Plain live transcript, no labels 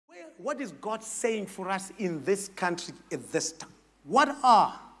what is God saying for us in this country at this time? What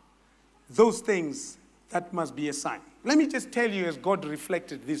are those things that must be a sign? Let me just tell you as God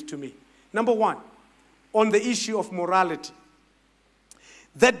reflected this to me. Number one, on the issue of morality.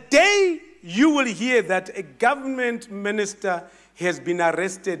 The day you will hear that a government minister has been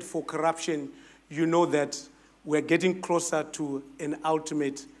arrested for corruption, you know that we're getting closer to an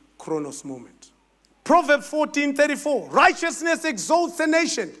ultimate Chronos moment. Proverbs 14:34, righteousness exalts a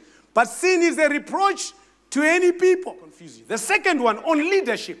nation, but sin is a reproach to any people. Confuse you. The second one, on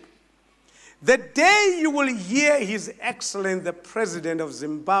leadership. The day you will hear His Excellency, the President of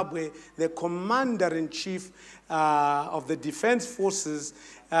Zimbabwe, the Commander-in-Chief of the Defense Forces,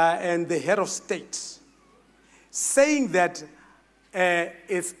 and the head of state, saying that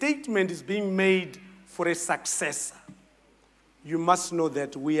a statement is being made for a successor, you must know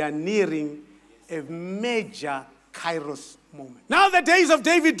that we are nearing a major Kairos moment. Now the days of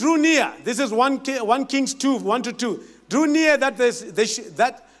David drew near. This is 1 Kings 2, 1-2. Drew near that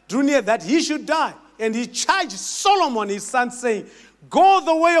he should die. And he charged Solomon, his son, saying, go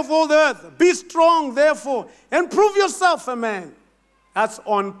the way of all the earth. Be strong, therefore, and prove yourself a man. That's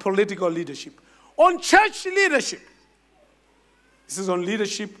on political leadership. On church leadership. This is on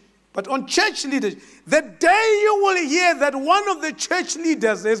leadership. But on church leadership, the day you will hear that one of the church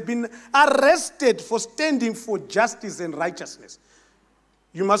leaders has been arrested for standing for justice and righteousness,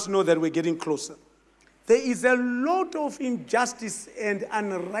 you must know that we're getting closer. There is a lot of injustice and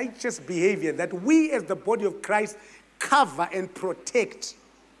unrighteous behavior that we as the body of Christ cover and protect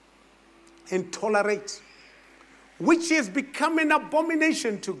and tolerate, which has become an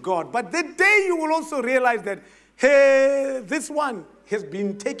abomination to God. But the day you will also realize that, hey, this one has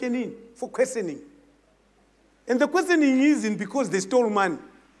been taken in for questioning. And the questioning isn't because they stole money.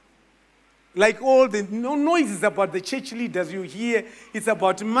 Like all the noises about the church leaders you hear, it's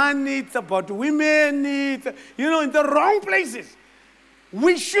about money, it's about women, in the wrong places.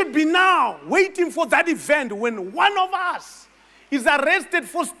 We should be now waiting for that event when one of us is arrested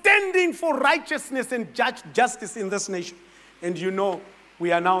for standing for righteousness and justice in this nation. And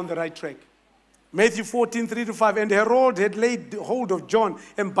we are now on the right track. Matthew 14:3-5, and Herod had laid hold of John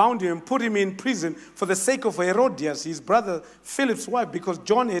and bound him and put him in prison for the sake of Herodias, his brother Philip's wife, because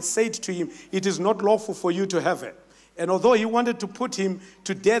John had said to him, it is not lawful for you to have her. And although he wanted to put him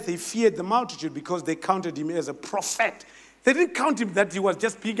to death, he feared the multitude because they counted him as a prophet. They didn't count him that he was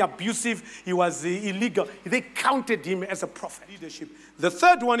just being abusive, he was illegal. They counted him as a prophet. Leadership. The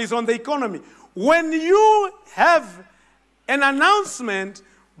third one is on the economy. When you have an announcement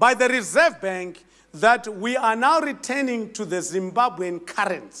by the Reserve Bank that we are now returning to the Zimbabwean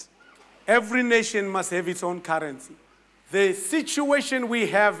currency. Every nation must have its own currency. The situation we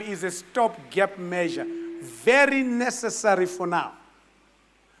have is a stopgap measure, very necessary for now.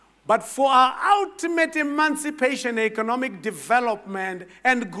 But for our ultimate emancipation, economic development,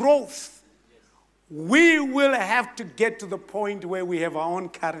 and growth, we will have to get to the point where we have our own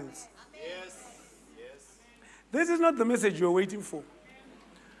currency. Yes. Yes. This is not the message you're waiting for.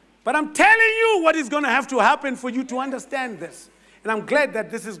 But I'm telling you what is going to have to happen for you to understand this. And I'm glad that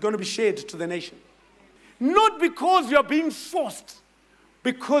this is going to be shared to the nation. Not because you're being forced,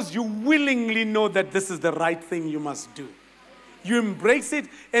 because you willingly know that this is the right thing you must do. You embrace it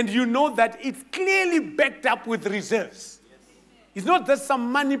and you know that it's clearly backed up with reserves. It's not just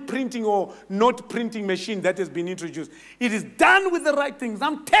some money printing or note printing machine that has been introduced. It is done with the right things.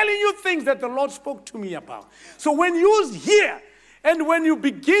 I'm telling you things that the Lord spoke to me about. So when you hear, and when you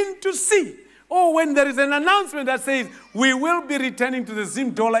begin to see, or when there is an announcement that says, we will be returning to the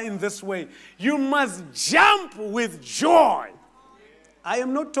Zim dollar in this way, you must jump with joy. I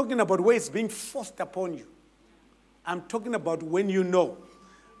am not talking about where it's being forced upon you. I'm talking about when you know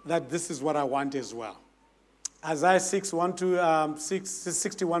that this is what I want as well. Isaiah 61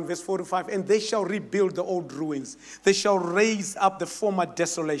 verse 4-5, and they shall rebuild the old ruins. They shall raise up the former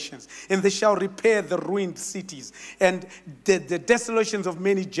desolations, and they shall repair the ruined cities and the desolations of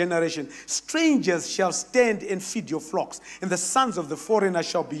many generations. Strangers shall stand and feed your flocks, and the sons of the foreigner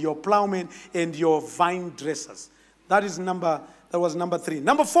shall be your plowmen and your vine dressers. That was number 3.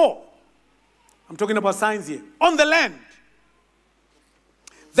 Number 4, I'm talking about signs here. On the land.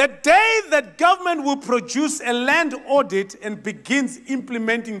 The day that government will produce a land audit and begins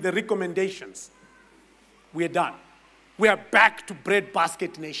implementing the recommendations, we are done. We are back to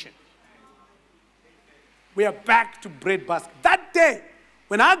breadbasket nation. We are back to breadbasket. That day,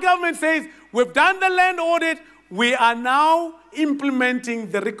 when our government says, we've done the land audit, we are now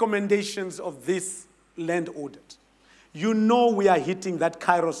implementing the recommendations of this land audit. You know we are hitting that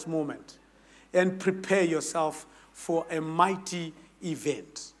Kairos moment. And prepare yourself for a mighty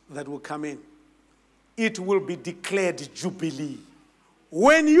event. that will come in, it will be declared Jubilee.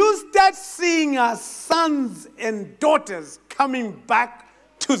 When you start seeing our sons and daughters coming back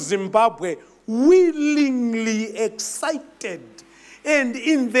to Zimbabwe, willingly excited, and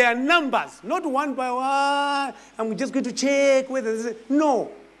in their numbers, not one by one, I'm just going to check whether this is,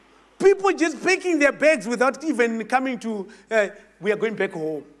 no. People just packing their bags without even coming to, we are going back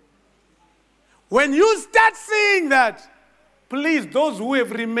home. When you start seeing that, please, those who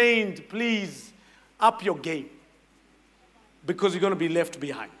have remained, please, up your game. Because you're going to be left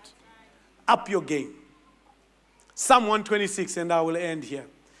behind. Up your game. Psalm 126, and I will end here.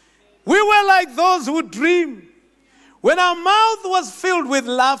 We were like those who dream, when our mouth was filled with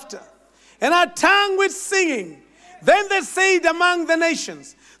laughter, and our tongue with singing. Then they said among the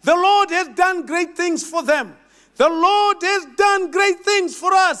nations, the Lord has done great things for them. The Lord has done great things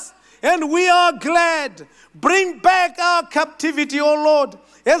for us, and we are glad. Bring back our captivity, O Lord,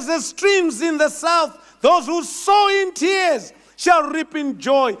 as the streams in the south. Those who sow in tears shall reap in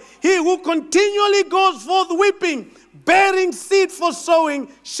joy. He who continually goes forth weeping, bearing seed for sowing,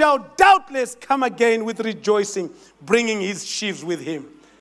 shall doubtless come again with rejoicing, bringing his sheaves with him.